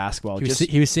go to basketball.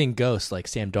 He was seeing ghosts like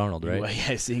Sam Darnold, right? Well,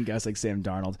 yeah, seeing ghosts like Sam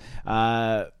Darnold.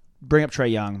 Bring up Trae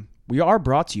Young. We are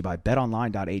brought to you by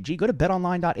betonline.ag. Go to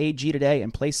betonline.ag today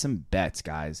and place some bets,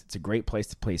 guys. It's a great place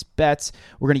to place bets.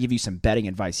 We're going to give you some betting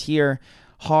advice here.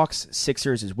 Hawks,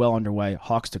 Sixers is well underway.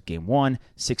 Hawks took game 1.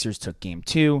 Sixers took game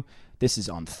 2. This is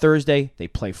on Thursday. They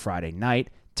play Friday night.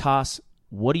 Toss,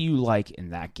 what do you like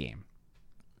in that game?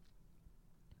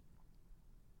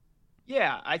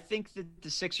 Yeah, I think that the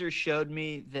Sixers showed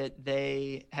me that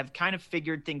they have kind of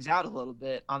figured things out a little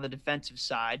bit on the defensive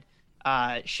side.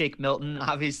 Shake Milton,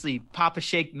 obviously, Papa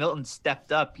Shake Milton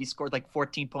stepped up. He scored like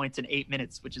 14 points in 8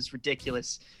 minutes, which is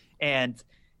ridiculous. And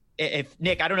if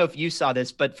Nick, I don't know if you saw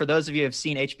this, but for those of you who have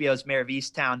seen HBO's Mayor of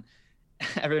Easttown,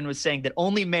 everyone was saying that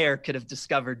only Mayor could have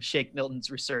discovered Shake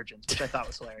Milton's resurgence, which I thought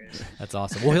was hilarious. That's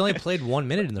awesome. Well, he only played 1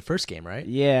 minute in the first game, right?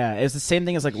 Yeah, it's the same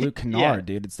thing as like Luke Kennard, Yeah.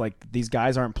 dude. It's like these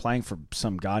guys aren't playing for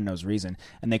some God knows reason,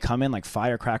 and they come in like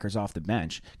firecrackers off the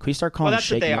bench. Can we start calling that's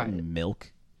what Shake they are. Milton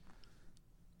milk?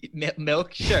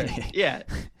 Milk, sure, yeah.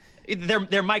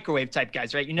 They're microwave type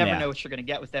guys, right? You never Yeah. know what you're going to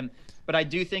get with them. But I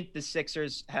do think the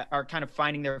Sixers are kind of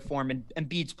finding their form, and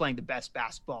Embiid's playing the best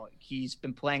basketball he's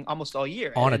been playing almost all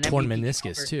year. On a And an torn MVP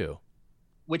meniscus, cover, too.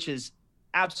 which is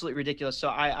absolutely ridiculous. So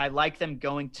I like them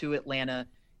going to Atlanta,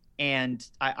 and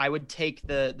I would take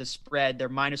the spread. They're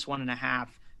 -1.5.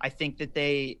 I think that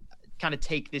they kind of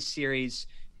take this series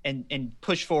and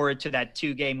push forward to that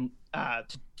 2-game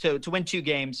to win 2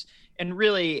 games. And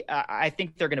really, I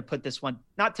think they're going to put this one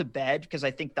not to bed, because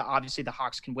I think obviously the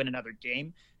Hawks can win another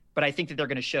game, but I think that they're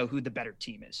going to show who the better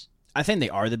team is. I think they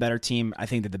are the better team. I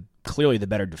think that clearly the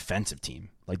better defensive team.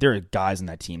 Like, there are guys in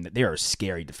that team that they are a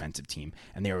scary defensive team,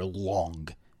 and they are long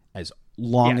as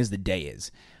the day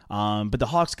is. But the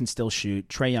Hawks can still shoot.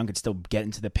 Trae Young can still get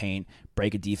into the paint,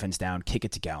 break a defense down, kick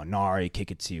it to Gallinari, kick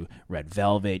it to Red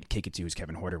Velvet, kick it to who's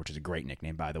Kevin Huerter, which is a great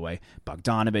nickname, by the way,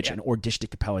 Bogdanovich, or dish to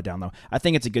Capella down low. I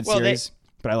think it's a good series,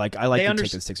 but I like to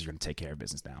take the Sixers are going to take care of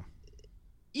business now.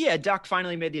 Yeah, Doc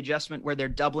finally made the adjustment where they're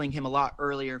doubling him a lot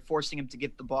earlier, forcing him to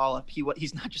get the ball up.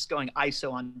 He's not just going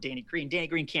ISO on Danny Green. Danny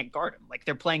Green can't guard him. Like,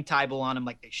 they're playing Tybal on him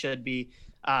like they should be.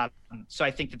 So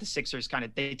I think that the Sixers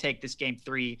they take this game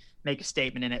 3, make a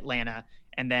statement in Atlanta,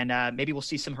 and then maybe we'll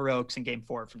see some heroics in game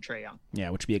 4 from Trae Young.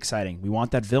 Yeah, which would be exciting. We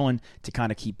want that villain to kind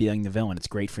of keep being the villain. It's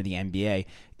great for the NBA.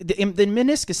 The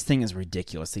meniscus thing is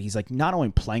ridiculous. That he's like not only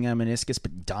playing on a meniscus,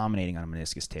 but dominating on a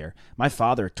meniscus tear. My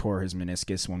father tore his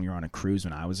meniscus when we were on a cruise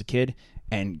when I was a kid,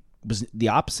 and was the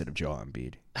opposite of Joel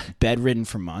Embiid. Bedridden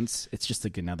for months. It's just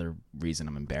like another reason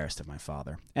I'm embarrassed of my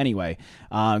father. Anyway,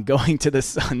 going to the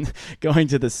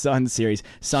Sun series.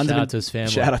 Shout out to his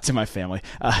family. Shout out to my family.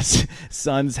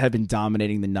 Suns have been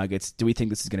dominating the Nuggets. Do we think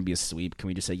this is going to be a sweep? Can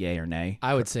we just say yay or nay?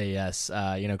 I would say yes.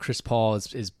 Chris Paul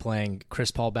is playing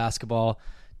Chris Paul basketball.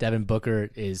 Devin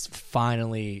Booker is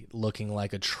finally looking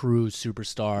like a true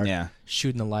superstar,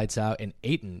 shooting the lights out, and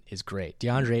Ayton is great.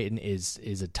 DeAndre Ayton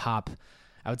is a top,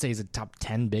 I would say he's a top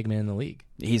 10 big man in the league.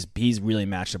 He's really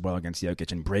matched up well against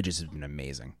Jokic, and Bridges has been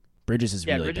amazing. Bridges has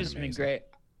been great.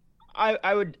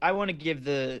 I want to give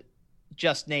the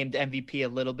just named MVP a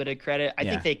little bit of credit. I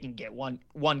think they can get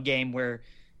one game where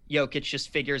Jokic just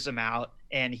figures him out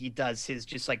and he does his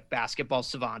just like basketball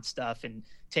savant stuff and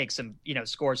takes some,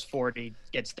 scores 40,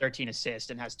 gets 13 assists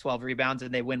and has 12 rebounds,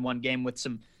 and they win one game with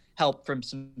some help from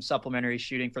some supplementary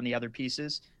shooting from the other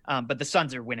pieces. But the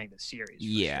Suns are winning the series.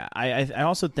 Yeah, sure. I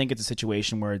also think it's a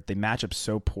situation where they match up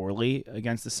so poorly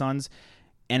against the Suns,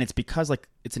 and it's because like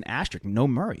it's an asterisk, no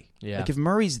Murray. Yeah. Like if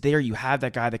Murray's there, you have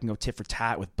that guy that can go tit for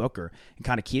tat with Booker and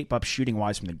kind of keep up shooting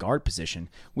wise from the guard position.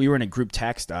 We were in a group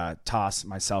text, Toss,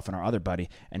 myself, and our other buddy,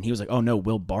 and he was like, "Oh no,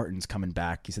 Will Barton's coming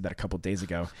back." He said that a couple of days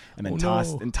ago, and then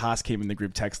Toss came in the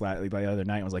group text the other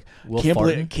night and was like,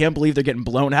 "Can't believe they're getting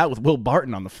blown out with Will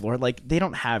Barton on the floor." Like they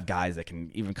don't have guys that can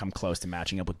even come close to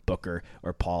matching up with Booker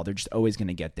or Paul. They're just always going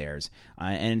to get theirs,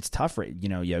 and it's tough for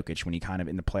Jokic when you kind of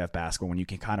in the playoff basketball when you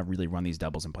can kind of really run these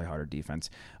doubles and play harder defense.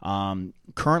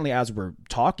 Currently, as we're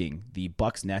talking, the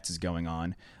Bucks Nets is going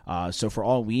on. So for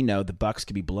all we know, the Bucks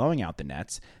could be blowing out the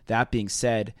Nets. That being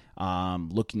said,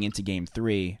 looking into Game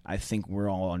 3, I think we're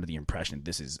all under the impression that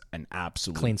this is an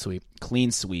absolute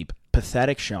clean sweep,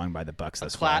 pathetic showing by the Bucks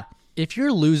thus far. If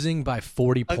you're losing by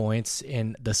 40 points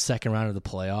in the second round of the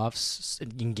playoffs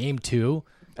in Game 2,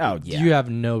 you have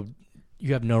no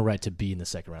right to be in the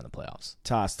second round of the playoffs.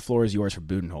 Toss, the floor is yours for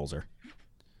Budenholzer.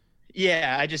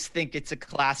 Yeah, I just think it's a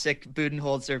classic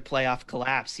Budenholzer playoff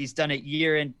collapse. He's done it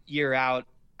year in, year out.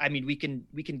 I mean, we can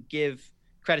give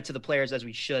credit to the players as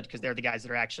we should, because they're the guys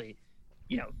that are actually,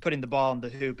 putting the ball in the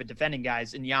hoop and defending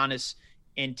guys. And Giannis,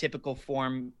 in typical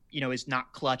form, is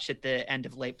not clutch at the end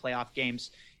of late playoff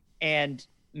games. And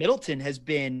Middleton has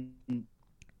been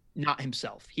not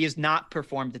himself. He has not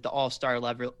performed at the all-star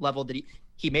level that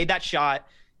he made that shot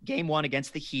game 1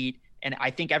 against the Heat. And I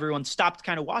think everyone stopped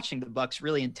kind of watching the Bucks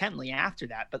really intently after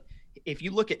that. But if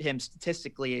you look at him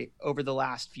statistically over the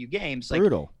last few games,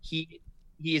 brutal. He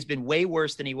has been way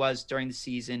worse than he was during the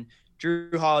season. Drew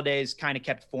Holiday's kind of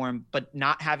kept form, but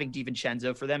not having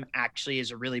DiVincenzo for them actually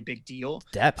is a really big deal.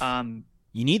 Depth.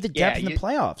 You need the depth in the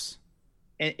playoffs.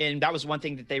 And that was one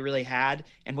thing that they really had.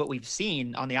 And what we've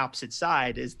seen on the opposite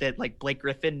side is that Blake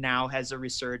Griffin now has a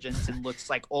resurgence and looks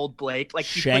like old Blake.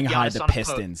 Shanghaied the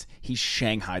Pistons. He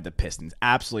shanghaied the Pistons.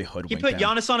 Absolutely hoodwinked them. He put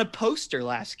Giannis on a poster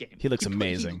last game. He looks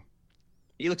amazing.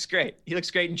 He looks great.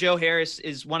 And Joe Harris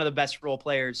is one of the best role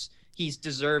players. He's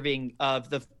deserving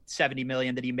of the $70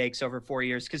 million that he makes over 4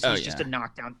 years, because he's just a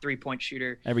knockdown 3-point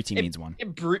shooter. Every team needs one.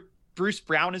 Bruce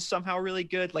Brown is somehow really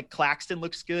good. Claxton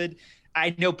looks good.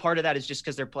 I know part of that is just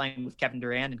because they're playing with Kevin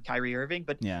Durant and Kyrie Irving,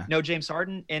 but no James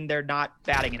Harden, and they're not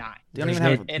batting an eye. They don't even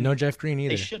have no Jeff Green either.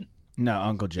 They shouldn't. No,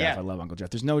 Uncle Jeff. I love Uncle Jeff.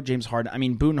 There's no James Harden. I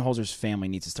mean, Budenholzer's family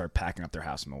needs to start packing up their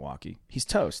house in Milwaukee. He's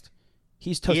toast.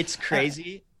 It's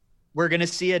crazy. We're going to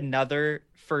see another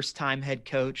first-time head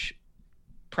coach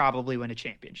probably win a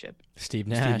championship. Steve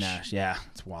Nash. Yeah,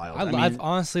 it's wild.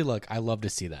 Honestly, I love to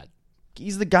see that.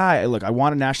 He's the guy. Look, I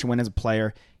wanted Nash to win as a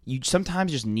player. You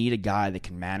sometimes just need a guy that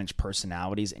can manage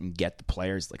personalities and get the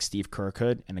players like Steve Kerr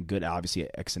could, and a good, obviously,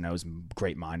 X and O's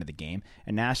great mind of the game.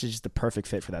 And Nash is just the perfect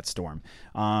fit for that storm.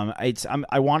 I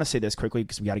want to say this quickly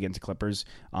because we got to get into Clippers.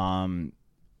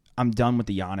 I'm done with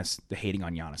the hating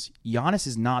on Giannis. Giannis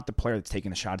is not the player that's taking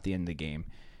the shot at the end of the game.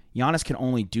 Giannis can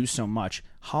only do so much.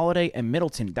 Holiday and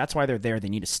Middleton, that's why they're there. They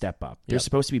need to step up. They're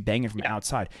supposed to be banging from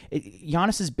outside.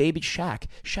 Giannis is baby Shaq.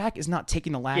 Shaq is not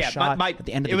taking the last shot at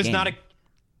the end of the game.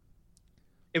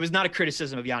 It was not a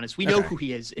criticism of Giannis. We know who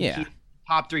he is. He's a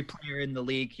top 3 player in the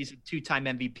league. He's a 2-time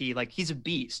MVP. He's a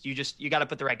beast. You got to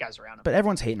put the right guys around him. But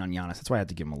everyone's hating on Giannis. That's why I had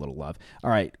to give him a little love. All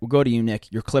right, we'll go to you, Nick.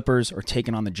 Your Clippers are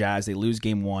taking on the Jazz. They lose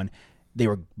game 1. They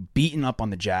were beaten up on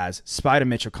the Jazz. Spider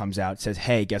Mitchell comes out, says,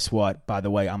 hey, guess what? By the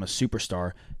way, I'm a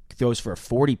superstar. Throws for a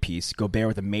 40-piece. Gobert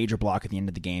with a major block at the end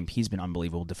of the game. He's been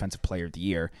unbelievable. Defensive player of the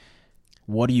year.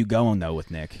 What are you going, though, with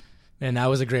Nick? And that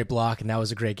was a great block, and that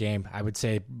was a great game. I would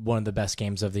say one of the best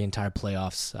games of the entire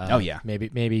playoffs.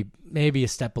 Maybe a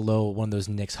step below one of those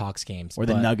Knicks-Hawks games. Or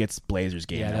the Nuggets-Blazers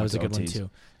game. Yeah, that was a good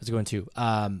one, too.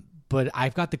 But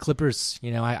I've got the Clippers.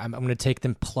 I'm going to take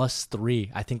them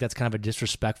 +3. I think that's kind of a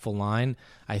disrespectful line.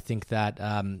 I think that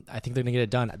they're going to get it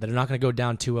done. They're not going to go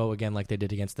down 2-0 again like they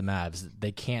did against the Mavs.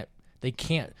 They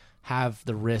can't have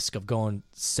the risk of going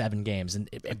 7 games, and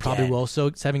it probably will so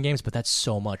 7 games, but that's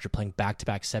so much. You're playing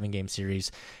back-to-back 7-game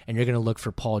series, and you're going to look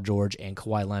for Paul George and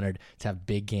Kawhi Leonard to have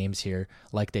big games here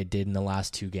like they did in the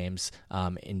last 2 games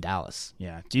in Dallas.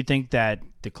 Yeah. Do you think that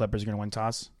the Clippers are going to win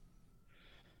toss?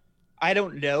 I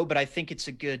don't know, but I think it's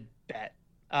a good bet.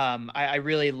 I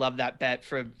really love that bet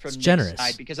from generous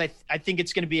side, because I think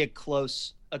it's going to be a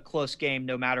close game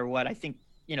no matter what. I think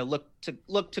look to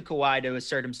Kawhi to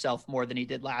assert himself more than he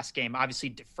did last game. Obviously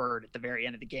deferred at the very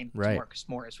end of the game to Marcus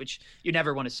Morris, which you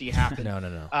never want to see happen.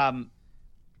 No.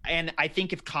 And I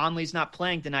think if Conley's not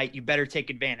playing tonight, you better take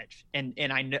advantage. And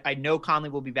I know Conley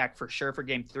will be back for sure for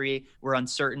game 3. We're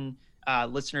uncertain.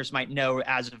 Listeners might know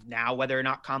as of now whether or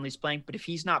not Conley's playing, but if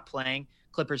he's not playing,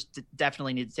 Clippers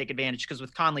definitely need to take advantage, because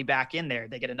with Conley back in there,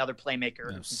 they get another playmaker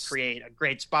who can create a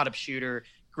great spot-up shooter,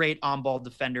 great on-ball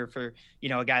defender for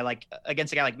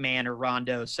against a guy like Mann or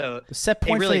Rondo. So the set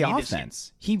point really for the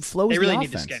offense. He flows the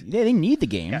offense. Yeah, they need the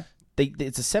game. Yeah.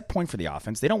 It's a set point for the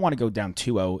offense. They don't want to go down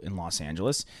 2-0 in Los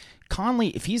Angeles. Conley,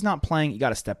 if he's not playing, you got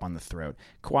to step on the throat.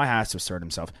 Kawhi has to assert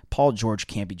himself. Paul George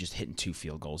can't be just hitting 2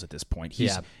 field goals at this point.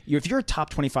 If you're a top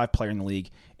 25 player in the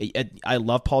league, I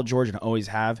love Paul George and always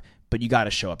have, but you got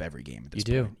to show up every game at this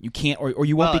point. You can't, or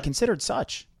you won't be considered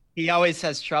such. He always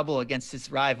has trouble against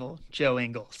his rival, Joe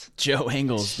Ingles. Joe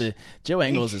Ingles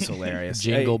is hilarious.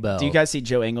 Jingle bell. Do you guys see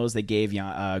Joe Ingles? They gave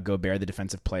Gobert the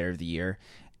Defensive Player of the Year.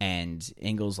 And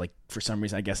Ingles, for some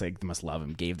reason, I guess they must love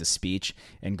him, gave the speech.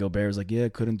 And Gobert was like, yeah,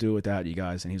 couldn't do it without you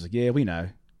guys. And he was like, yeah, we know.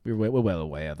 We were well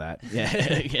away of that. Yeah.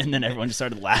 And then everyone just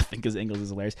started laughing because Ingles is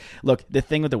hilarious. Look, the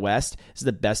thing with the West is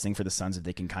the best thing for the Suns if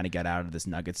they can kind of get out of this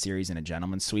Nuggets series in a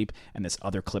gentleman's sweep, and this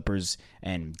other Clippers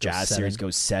and Jazz series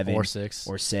goes 7 or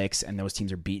 6, and those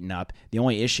teams are beaten up. The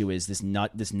only issue is this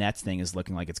Nets thing is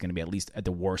looking like it's going to be at least at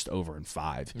the worst over in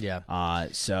 5. Yeah.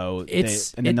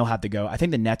 Then they'll have to go. I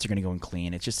think the Nets are going to go in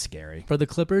clean. It's just scary. For the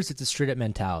Clippers, it's a straight-up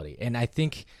mentality. And I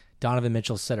think Donovan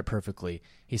Mitchell said it perfectly.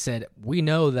 He said, we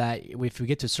know that if we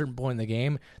get to a certain point in the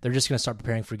game, they're just going to start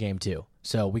preparing for game 2.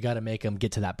 So we got to make them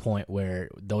get to that point where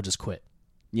they'll just quit.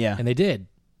 Yeah. And they did.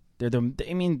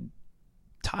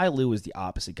 Ty Lue was the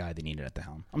opposite guy they needed at the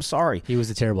helm. I'm sorry. He was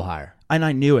a terrible hire. And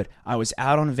I knew it. I was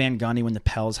out on Van Gundy when the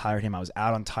Pels hired him. I was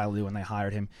out on Ty Lue when they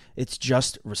hired him. It's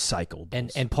just recycled.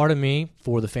 And part of me,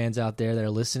 for the fans out there that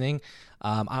are listening,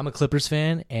 I'm a Clippers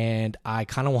fan, and I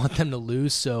kind of want them to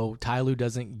lose so Ty Lue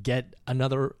doesn't get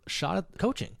another shot at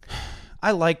coaching.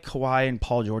 I like Kawhi and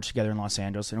Paul George together in Los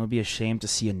Angeles, and it would be a shame to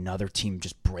see another team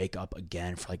just break up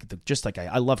again.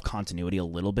 I love continuity a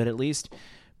little bit at least.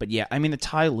 But yeah, I mean, the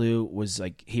Ty Lue was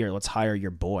like, here, let's hire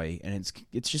your boy. And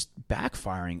it's just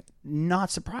backfiring. Not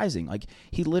surprising. Like,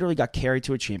 he literally got carried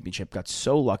to a championship, got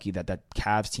so lucky that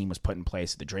Cavs team was put in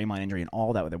place, the Draymond injury and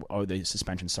all that, or the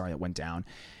suspension, that went down.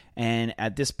 And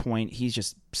at this point, he's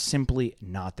just simply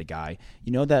not the guy.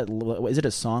 You know that, is it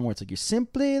a song where it's like, you're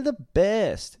simply the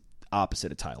best?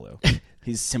 Opposite of Ty Lue.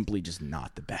 He's simply just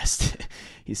not the best.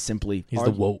 He's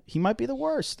the woe. He might be the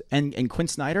worst. And Quinn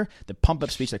Snyder, the pump up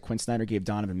speech that Quinn Snyder gave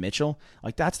Donovan Mitchell,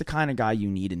 like that's the kind of guy you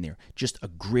need in there. Just a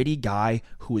gritty guy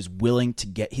who is willing to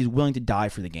die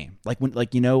for the game. Like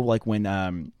when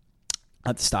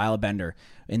at the style of Bender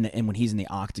and when he's in the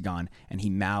octagon and he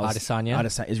mouths Israel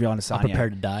Adesanya. I'm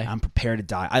prepared to die. I'm prepared to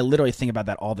die. I literally think about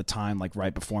that all the time, like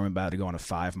right before I'm about to go on a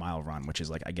 5-mile run, which is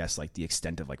like, I guess, like the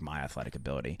extent of like my athletic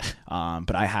ability.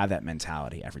 But I have that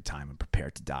mentality every time. I'm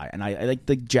prepared to die. And I like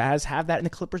the Jazz have that and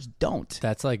the Clippers don't.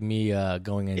 That's like me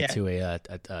going into a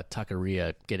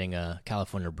taqueria, getting a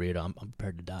California burrito. I'm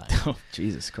prepared to die. Oh,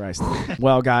 Jesus Christ.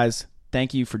 Well, guys,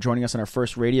 thank you for joining us on our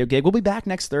first radio gig. We'll be back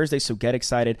next Thursday, so get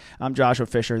excited. I'm Joshua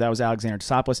Fisher. That was Alexander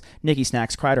Tsopoulos. Nikki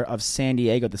Snacks Kreider of San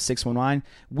Diego, the 619.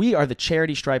 We are the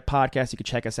Charity Stripe Podcast. You can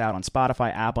check us out on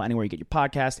Spotify, Apple, anywhere you get your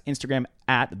podcast. Instagram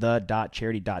at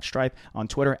 @the.charity.stripe. On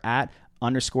Twitter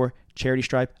 @_Charity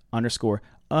Stripe _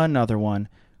 another one.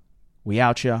 We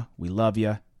out ya. We love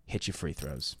ya. Hit your free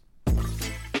throws.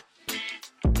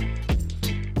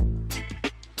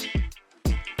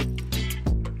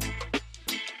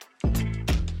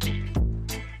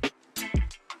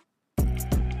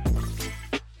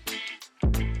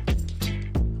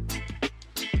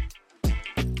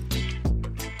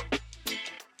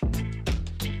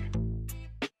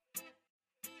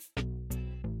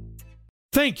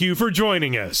 Thank you for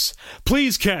joining us.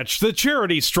 Please catch the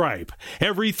Charity Stripe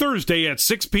every Thursday at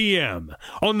 6 p.m.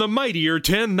 on the Mightier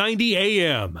 1090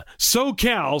 AM,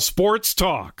 SoCal Sports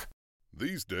Talk.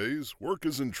 These days, work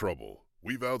is in trouble.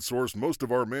 We've outsourced most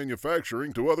of our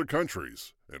manufacturing to other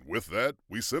countries, and with that,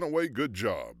 we sent away good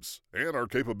jobs and our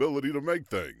capability to make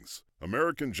things.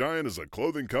 American Giant is a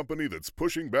clothing company that's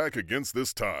pushing back against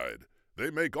this tide. They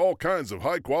make all kinds of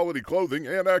high-quality clothing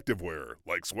and activewear,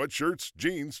 like sweatshirts,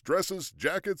 jeans, dresses,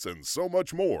 jackets, and so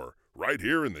much more, right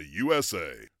here in the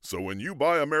USA. So when you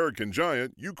buy American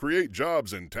Giant, you create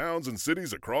jobs in towns and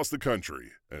cities across the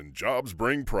country. And jobs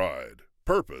bring pride,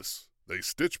 purpose. They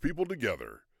stitch people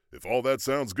together. If all that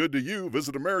sounds good to you,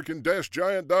 visit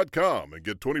American-Giant.com and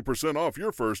get 20% off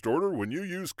your first order when you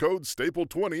use code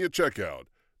STAPLE20 at checkout.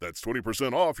 That's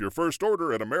 20% off your first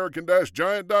order at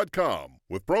American-Giant.com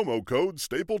with promo code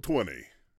STAPLE20.